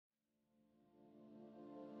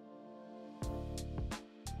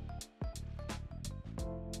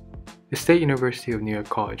The State University of New York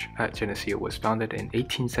College at Geneseo was founded in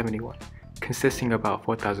 1871, consisting of about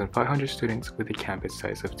 4,500 students with a campus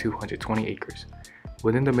size of 220 acres.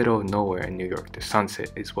 Within the middle of nowhere in New York, the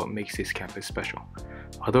sunset is what makes this campus special.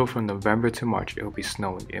 Although from November to March it will be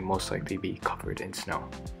snowing and most likely be covered in snow.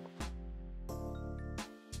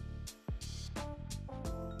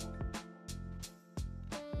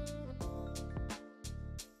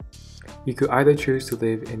 You could either choose to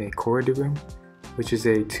live in a corridor room, which is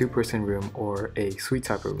a 2-person room, or a suite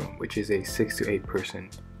type of room, which is a 6 to 8 person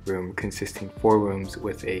room consisting 4 rooms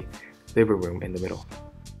with a living room in the middle.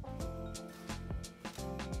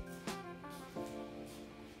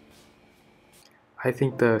 I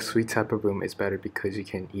think the suite type of room is better because you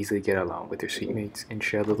can easily get along with your suite mates and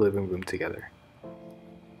share the living room together.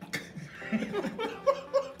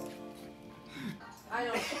 I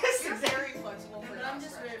know. You're very flexible for I'm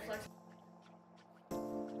just very flexible.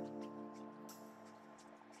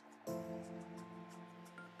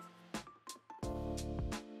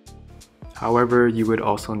 However, you would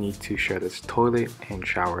also need to share this toilet and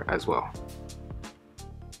shower as well.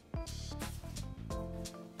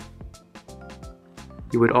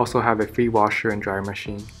 You would also have a free washer and dryer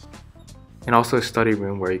machine, and also a study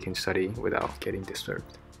room where you can study without getting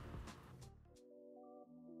disturbed.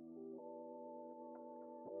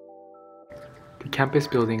 The campus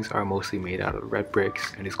buildings are mostly made out of red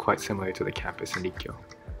bricks and is quite similar to the campus in Nikyo.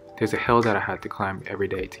 There's a hill that I had to climb every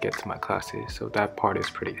day to get to my classes, so that part is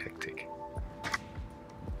pretty hectic.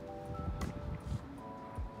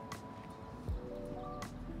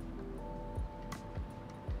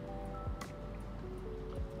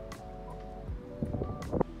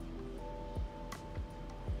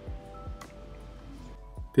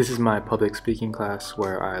 This is my public speaking class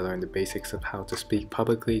where I learned the basics of how to speak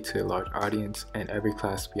publicly to a large audience, and every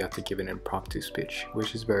class we have to give an impromptu speech,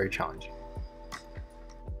 which is very challenging.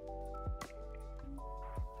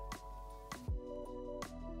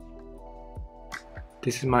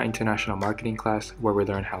 This is my international marketing class where we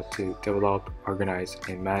learn how to develop, organize,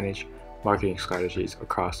 and manage marketing strategies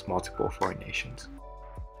across multiple foreign nations.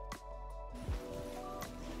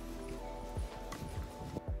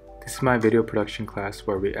 This is my video production class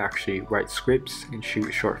where we actually write scripts and shoot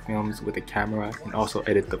short films with a camera and also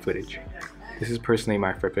edit the footage. This is personally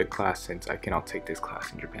my favorite class since I cannot take this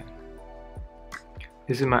class in Japan.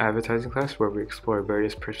 This is my advertising class where we explore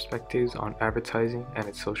various perspectives on advertising and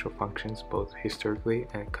its social functions both historically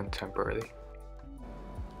and contemporarily.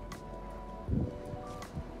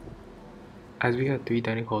 As we have 3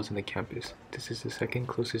 dining halls in the campus, this is the second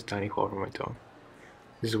closest dining hall from my dorm.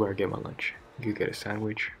 This is where I get my lunch. You get a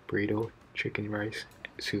sandwich, burrito, chicken rice,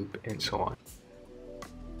 soup, and so on.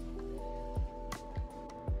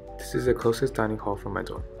 This is the closest dining hall from my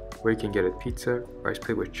dorm, where you can get a pizza, rice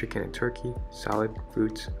plate with chicken and turkey, salad,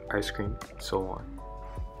 fruits, ice cream, and so on.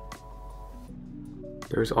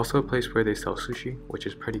 There is also a place where they sell sushi, which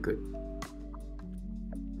is pretty good.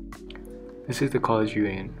 This is the college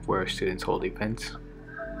union where students hold events,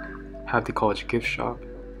 have the college gift shop,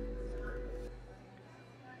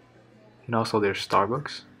 and also there's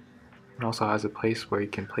Starbucks, and also has a place where you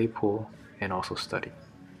can play pool and also study.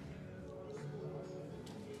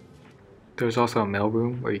 There's also a mail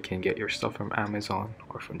room where you can get your stuff from Amazon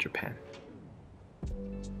or from Japan.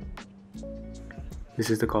 This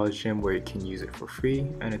is the college gym where you can use it for free,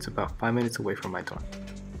 and it's about 5 minutes away from my dorm.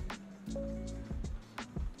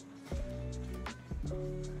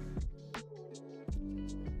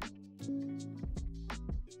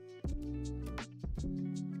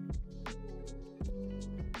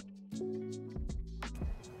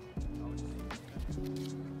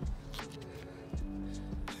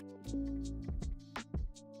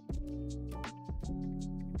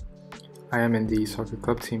 I am in the soccer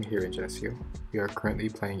club team here in Geneseo. We are currently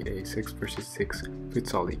playing a 6 vs 6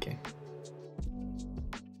 futsal league game.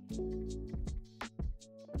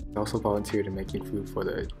 I also volunteered in making food for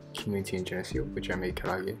the community in Geneseo, which I made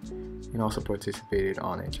karage, and also participated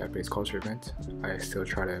on a Japanese culture event. I still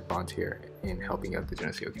try to volunteer in helping out the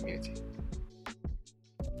Geneseo community.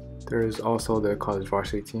 There is also the college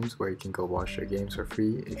varsity teams where you can go watch their games for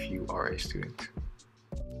free if you are a student.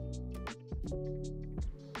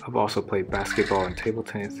 I've also played basketball and table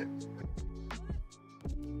tennis.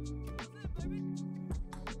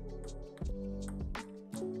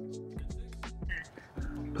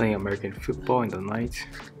 Playing American football in the night,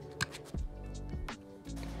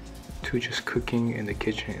 to just cooking in the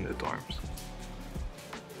kitchen in the dorms.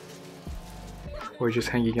 Or just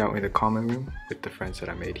hanging out in the common room with the friends that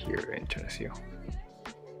I made here in Geneseo.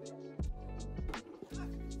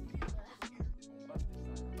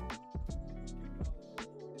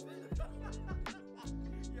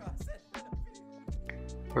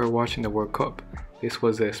 We're watching the World Cup. This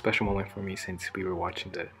was a special moment for me since we were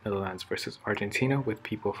watching the Netherlands versus Argentina with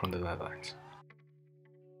people from the Netherlands.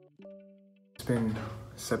 It's been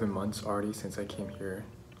 7 months already since I came here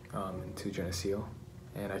to Geneseo,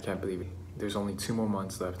 and I can't believe it. There's only 2 more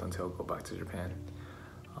months left until I go back to Japan.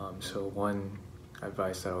 So one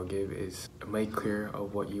advice that I'll give is make clear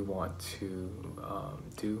of what you want to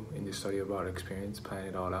do in the study abroad experience, plan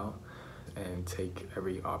it all out, and take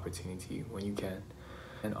every opportunity when you can.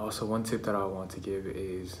 And also one tip that I want to give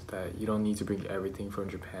is that you don't need to bring everything from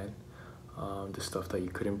Japan. The stuff that you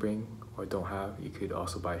couldn't bring or don't have, you could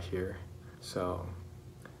also buy here. So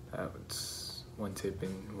that's one tip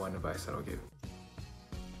and one advice that I'll give.